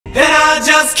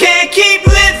just can't keep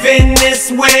living this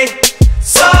way.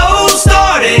 So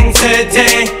starting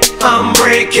today, I'm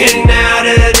breaking out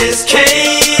of this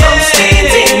cage. I'm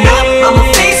standing up,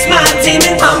 I'ma face my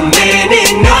demons. I'm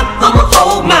manning up, I'ma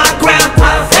hold my ground.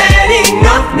 I've had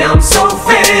enough, now I'm so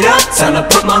fed up. Time to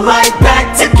put my life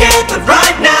back together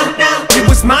right now. It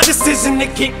was my decision to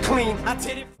get clean. I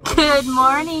did it. Good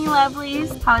morning,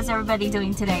 lovelies. How is everybody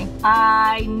doing today?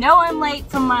 I know I'm late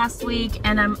from last week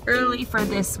and I'm early for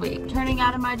this week. Turning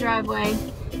out of my driveway.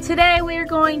 Today we are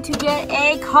going to get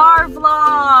a car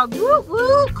vlog. Woo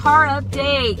woo, car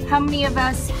update. How many of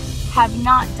us have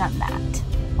not done that?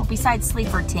 Well, besides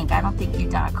Sleeper Tink, I don't think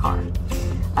you've done a car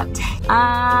update.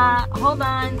 Hold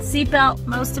on. Seatbelt,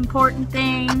 most important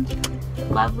thing.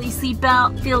 Lovely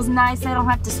seatbelt. Feels nice. I don't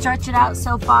have to stretch it out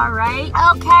so far, right?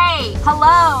 Okay.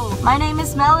 Hello. My name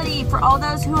is Melody. For all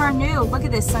those who are new, look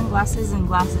at this. Sunglasses and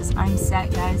glasses. I'm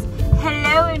set, guys.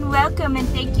 Hello and welcome, and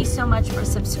thank you so much for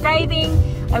subscribing.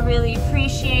 I really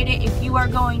appreciate it. If you are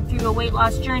going through a weight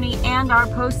loss journey and are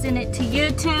posting it to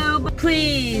YouTube,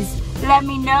 please let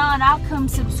me know and I'll come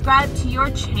subscribe to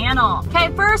your channel. Okay,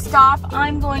 first off,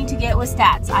 I'm going to get with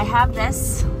stats. I have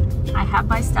this. I have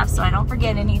my stuff so I don't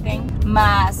forget anything.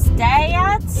 My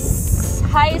stats,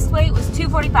 highest weight was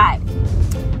 245.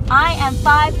 I am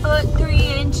 5'3".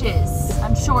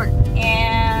 I'm short.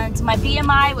 And my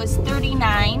BMI was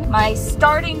 39. My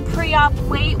starting pre-op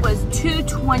weight was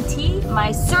 220.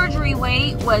 My surgery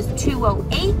weight was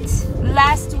 208.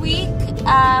 Last week,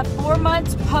 4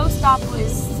 months post-op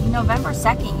was November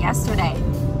 2nd, yesterday.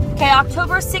 Okay,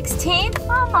 October 16th,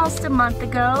 almost a month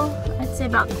ago, I'd say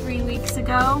about 3 weeks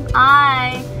ago,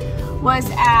 I was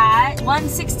at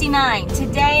 169.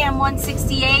 Today I'm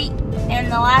 168. In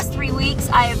the last 3 weeks,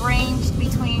 I have ranged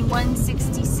between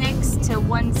 166 to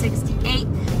 168.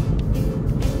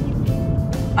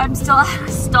 I'm still at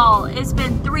a stall. It's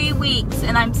been 3 weeks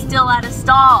and I'm still at a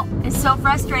stall. It's so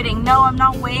frustrating. No, I'm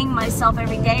not weighing myself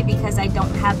every day because I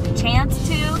don't have the chance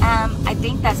to. I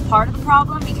think that's part of the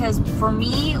problem because for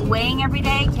me, weighing every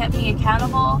day kept me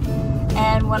accountable.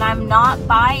 And when I'm not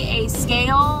by a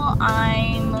scale,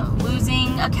 I'm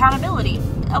losing accountability.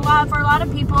 For a lot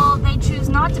of people, they choose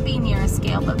not to be near a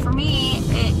scale. But for me,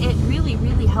 it really,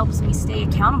 really helps me stay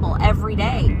accountable every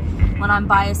day when I'm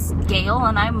by a scale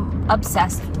and I'm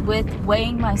obsessed with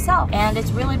weighing myself. And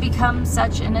it's really become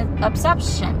such an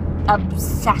obsession.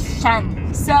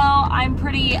 So I'm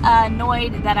pretty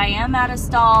annoyed that I am at a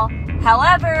stall.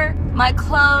 However, my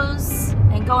clothes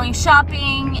and going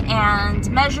shopping and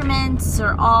measurements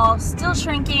are all still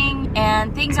shrinking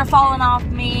and things are falling off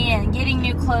me, and getting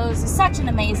new clothes is such an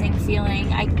amazing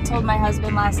feeling. I told my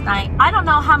husband last night, I don't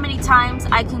know how many times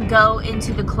I can go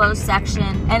into the clothes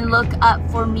section and look up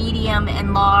for medium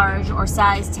and large or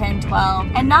size 10,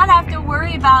 12 and not have to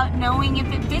worry about knowing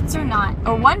if it fits or not,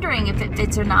 or wondering if it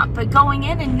fits or not, but going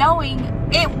in and knowing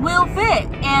it will fit.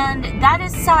 And that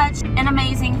is such an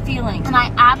amazing feeling. And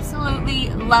I absolutely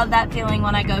love that feeling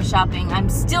when I go shopping. I'm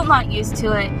still not used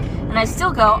to it. And I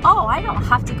still go, oh, I don't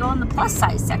have to go in the plus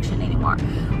size section anymore,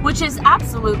 which is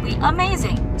absolutely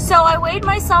amazing. So I weighed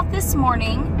myself this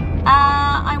morning.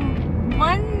 I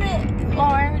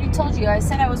already told you, I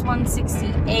said I was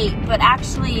 168, but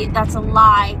actually that's a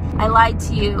lie. I lied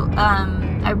to you.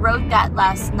 I wrote that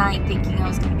last night thinking I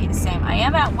was going to be the same. I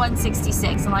am at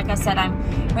 166, and like I said, I'm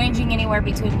ranging anywhere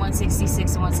between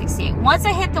 166 and 168. Once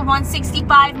I hit the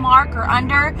 165 mark or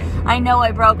under, I know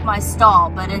I broke my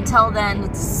stall, but until then,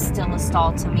 it's still a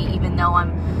stall to me, even though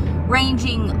I'm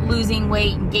ranging, losing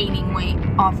weight and gaining weight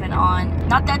off and on.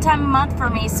 Not that time of month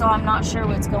for me, so I'm not sure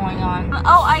what's going on.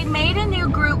 Oh, I made a new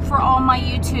group for all my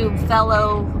YouTube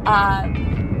fellow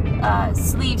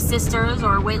sleeve sisters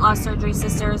or weight loss surgery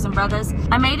sisters and brothers.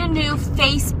 I made a new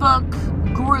Facebook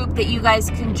group that you guys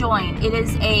can join. It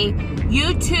is a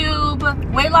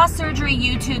YouTube weight loss surgery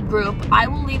YouTube group. I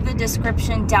will leave the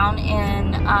description down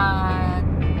in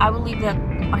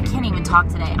I can't even talk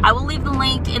today. I will leave the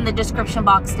link in the description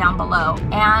box down below,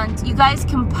 and you guys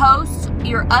can post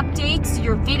your updates,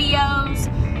 your videos,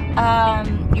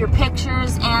 your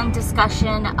pictures and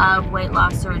discussion of weight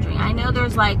loss surgery. I know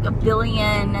there's like a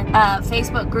billion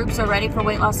Facebook groups already for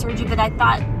weight loss surgery, but I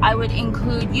thought I would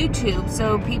include YouTube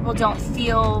so people don't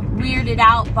feel weirded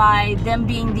out by them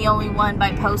being the only one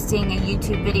by posting a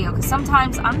YouTube video, because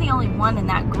sometimes I'm the only one in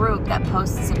that group that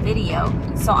posts a video.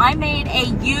 So I made a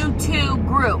YouTube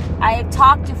group. I have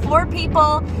talked to 4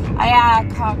 people. I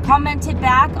commented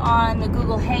back on the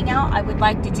Google Hangout. I would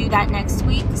like to do that next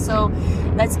week, so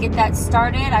let's get that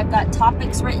started. I've got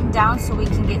topics written down so we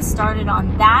can get started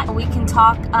on that. We can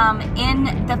talk in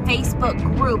the Facebook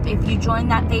group. If you join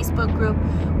that Facebook group,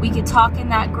 we could talk in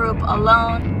that group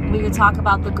alone. we could talk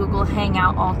about the Google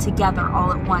Hangout all together,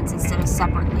 all at once, instead of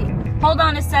separately. Hold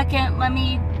on a second, let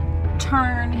me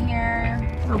turn here.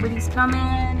 Nobody's coming,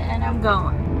 and I'm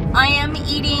going. I am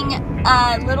eating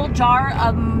a little jar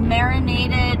of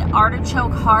marinated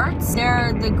artichoke hearts.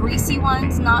 They're the greasy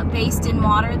ones, not based in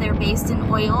water, they're based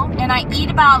in oil. And I eat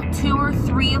about 2 or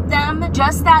 3 of them.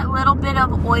 Just that little bit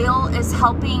of oil is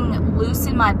helping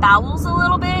loosen my bowels a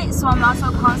little bit, so I'm not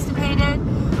so constipated.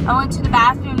 I went to the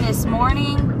bathroom this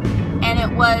morning, and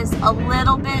it was a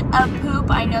little bit of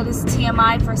poop. I know this is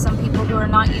TMI for some people who are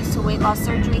not used to weight loss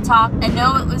surgery talk. I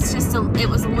know it was just it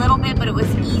was a little bit, but it was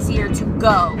easier to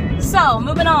go. So,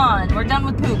 moving on. We're done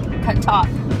with poop talk.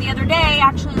 The other day,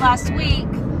 actually last week,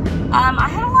 I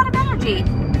had a lot of energy,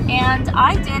 and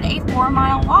I did a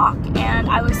 4-mile walk, and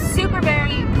I was super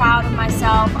very proud of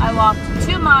myself. I walked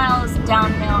 2 miles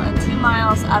downhill and 2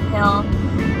 miles uphill,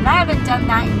 and I haven't done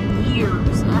that in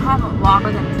years. I haven't walked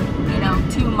more than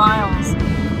 2 miles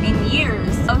in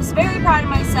years. I was very proud of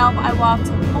myself. I walked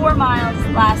 4 miles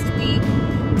last week.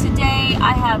 Today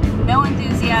I have no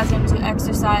enthusiasm to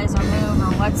exercise or move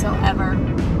or whatsoever.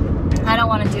 I don't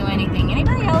want to do anything.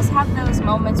 Anybody else have those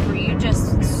moments where you're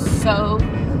just so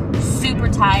super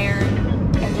tired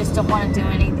and just don't want to do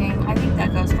anything? I think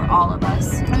that goes for all of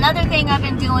us. Another thing I've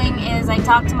been doing is I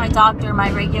talked to my doctor,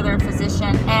 my regular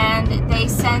physician, and they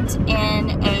sent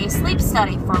in a sleep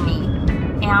study for me.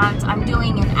 And I'm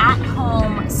doing an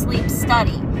at-home sleep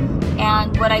study.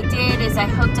 And what I did is I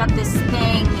hooked up this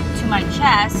thing to my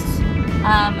chest,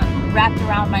 wrapped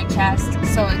around my chest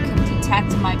so it can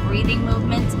detect my breathing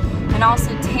movements, and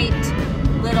also taped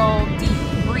little deep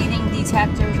breathing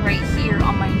detectors right here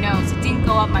on my nose. It didn't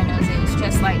go up my nose, it was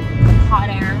just like hot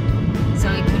air, so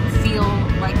it could feel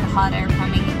like the hot air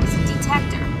coming. It was a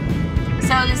detector.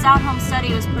 So this at-home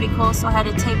study was pretty cool, so I had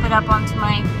to tape it up onto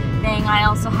my thing. I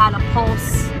also had a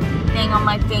pulse thing on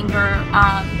my finger.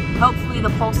 Hopefully the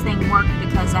pulse thing worked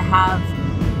because I have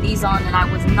these on and I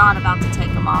was not about to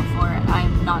take them off for it. I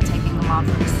am not taking them off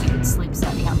for the stupid sleep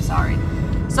study, I'm sorry.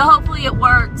 So hopefully it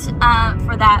worked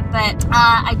for that, but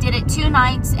I did it 2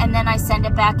 nights and then I send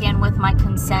it back in with my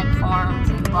consent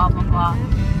forms and blah blah blah.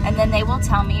 And then they will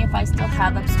tell me if I still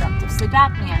have obstructive sleep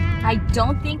apnea. I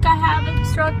don't think I have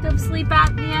obstructive sleep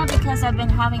apnea because I've been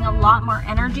having a lot more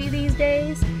energy these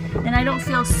days. And I don't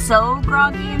feel so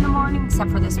groggy in the morning, except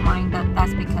for this morning, but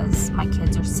that's because my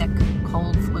kids are sick,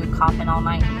 cold, flu, coughing all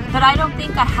night. But I don't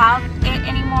think I have it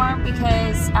anymore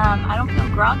because I don't feel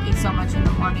groggy so much in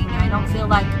the morning. I don't feel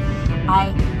like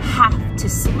I have to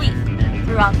sleep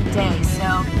throughout the day.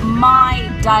 So my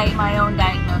own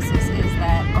diagnosis is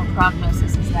that, or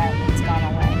prognosis is that it's gone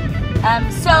away.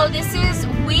 So this is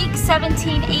week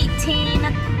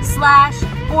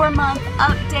 17/18/4-month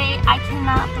update. I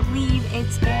cannot believe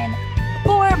it's been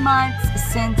 4 months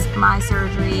since my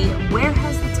surgery. Where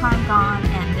has the time gone?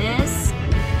 And this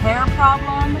hair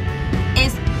problem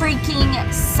is freaking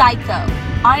psycho.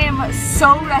 I am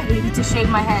so ready to shave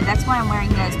my head. That's why I'm wearing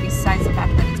this, besides the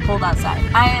fact that it's cold outside.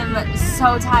 I am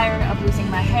so tired of losing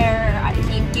my hair. I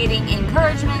keep getting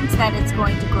encouragements that it's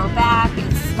going to grow back.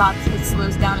 It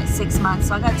slows down at 6 months.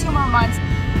 So I got 2 more months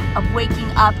of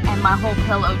waking up and my whole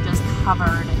pillow just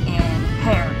covered in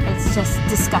hair. It's just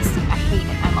disgusting. I hate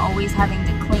it. I'm always having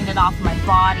to clean it off my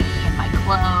body and my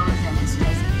clothes, and it's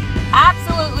just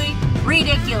absolutely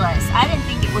ridiculous. I didn't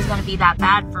think it was going to be that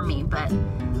bad for me, but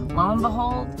lo and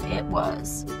behold, it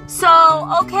was. So,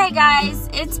 okay guys,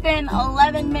 it's been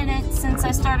 11 minutes since I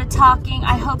started talking.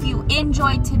 I hope you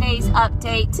enjoyed today's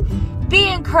update. Be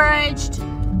encouraged.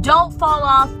 Don't fall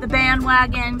off the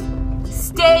bandwagon.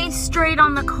 Stay straight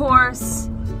on the course.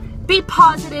 Be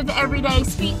positive every day.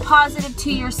 Speak positive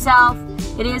to yourself.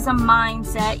 It is a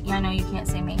mindset. Yeah, I know you can't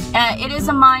say me. It is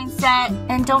a mindset.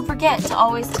 And don't forget to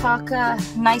always talk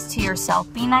nice to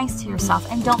yourself. Be nice to yourself.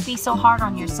 And don't be so hard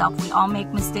on yourself. We all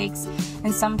make mistakes.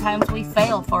 And sometimes we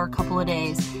fail for a couple of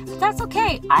days. But that's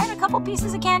okay. I had a couple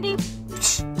pieces of candy.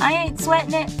 I ain't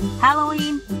sweating it.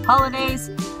 Halloween, holidays.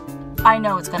 I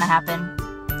know it's going to happen.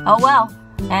 Oh well.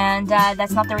 And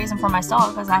that's not the reason for my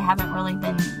stall, because I haven't really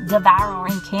been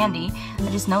devouring candy. I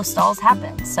just know stalls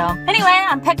happen. So anyway,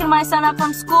 I'm picking my son up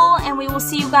from school, and we will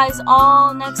see you guys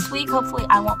all next week. Hopefully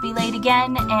I won't be late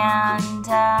again. And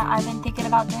I've been thinking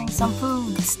about doing some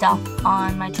food stuff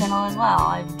on my channel as well.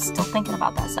 I'm still thinking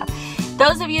about that stuff.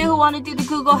 Those of you who want to do the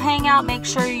Google Hangout, make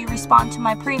sure you respond to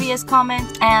my previous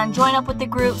comments and join up with the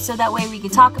group so that way we can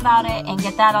talk about it and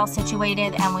get that all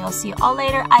situated. And we'll see you all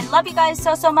later. I love you guys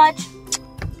so much.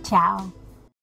 Ciao.